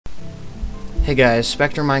Hey guys,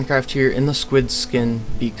 Spectre Minecraft here in the squid skin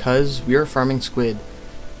because we are farming squid.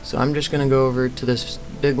 So I'm just gonna go over to this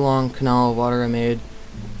big long canal of water I made.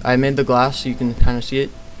 I made the glass so you can kind of see it.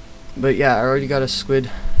 But yeah, I already got a squid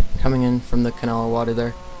coming in from the canal of water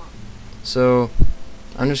there. So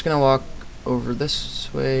I'm just gonna walk over this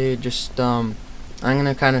way. I'm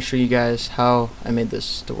gonna kind of show you guys how I made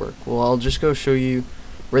this to work. Well, I'll just go show you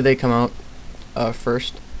where they come out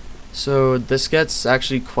first. So this gets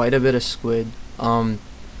actually quite a bit of squid.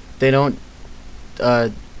 They don't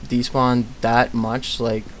despawn that much,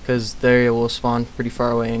 because they will spawn pretty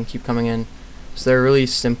far away and keep coming in. So they're really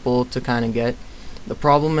simple to kind of get. The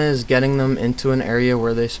problem is getting them into an area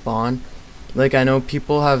where they spawn. Like, I know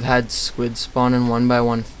people have had squid spawn in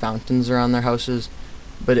 1x1 fountains around their houses,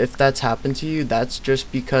 but if that's happened to you, that's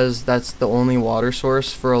just because that's the only water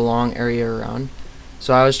source for a long area around.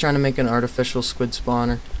 So I was trying to make an artificial squid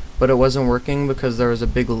spawner, but it wasn't working because there was a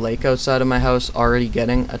big lake outside of my house already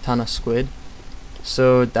getting a ton of squid.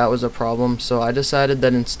 So that was a problem. So I decided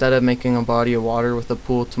that instead of making a body of water with a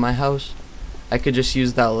pool to my house, I could just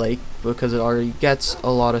use that lake because it already gets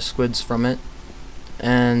a lot of squids from it.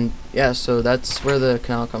 And yeah, so that's where the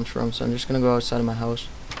canal comes from. So I'm just gonna go outside of my house.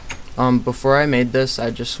 Before I made this,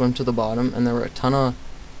 I just swam to the bottom and there were a ton of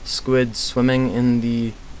squid swimming in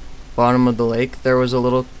the bottom of the lake. There was a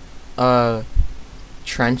little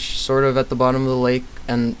trench sort of at the bottom of the lake,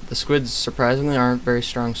 and the squids surprisingly aren't very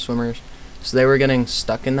strong swimmers, so they were getting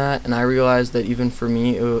stuck in that, and I realized that even for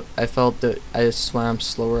me I felt that I swam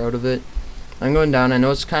slower out of it. I'm going down. I know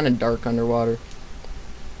it's kind of dark underwater.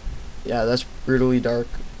 Yeah, that's brutally dark,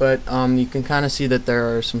 but you can kind of see that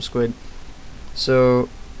there are some squid. So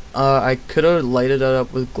I could have lighted it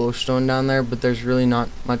up with glowstone down there, but there's really not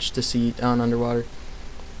much to see down underwater.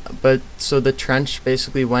 But so the trench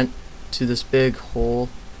basically went to this big hole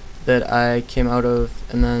that I came out of,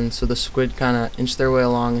 and then so the squid kind of inch their way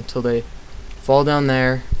along until they fall down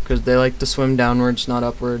there, because they like to swim downwards, not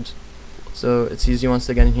upwards. So it's easy once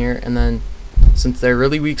they get in here, and then since they're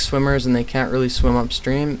really weak swimmers and they can't really swim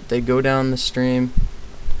upstream, they go down the stream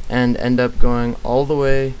and end up going all the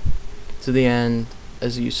way to the end,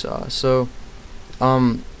 as you saw. So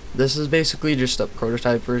this is basically just a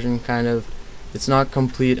prototype version, kind of. It's not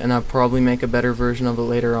complete, and I'll probably make a better version of it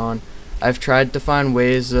later on. I've tried to find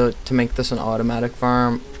ways to make this an automatic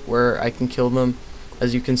farm where I can kill them.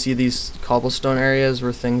 As you can see, these cobblestone areas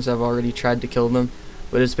were things I've already tried to kill them,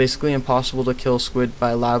 but it's basically impossible to kill squid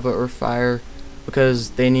by lava or fire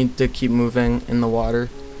because they need to keep moving in the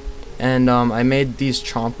water. And I made these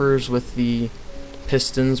chompers with the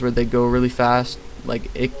pistons where they go really fast.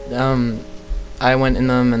 I went in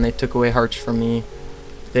them and they took away hearts from me.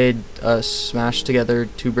 They'd smashed together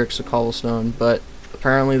 2 bricks of cobblestone, but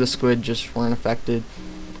apparently the squid just weren't affected.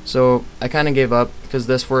 So I kind of gave up because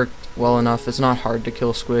this worked well enough. It's not hard to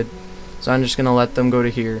kill squid, so I'm just gonna let them go to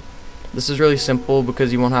here. This is really simple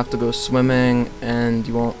because you won't have to go swimming and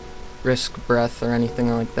you won't risk breath or anything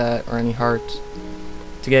like that, or any hearts,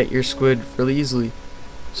 to get your squid really easily.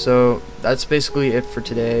 So that's basically it for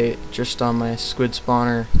today, just on my squid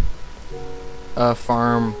spawner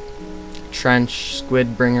farm trench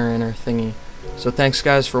squid bringer inner thingy. So thanks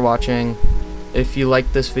guys for watching. If you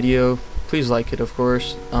liked this video, please like it, of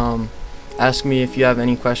course. Ask me if you have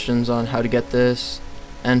any questions on how to get this,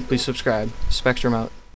 and please subscribe. Spectrum out.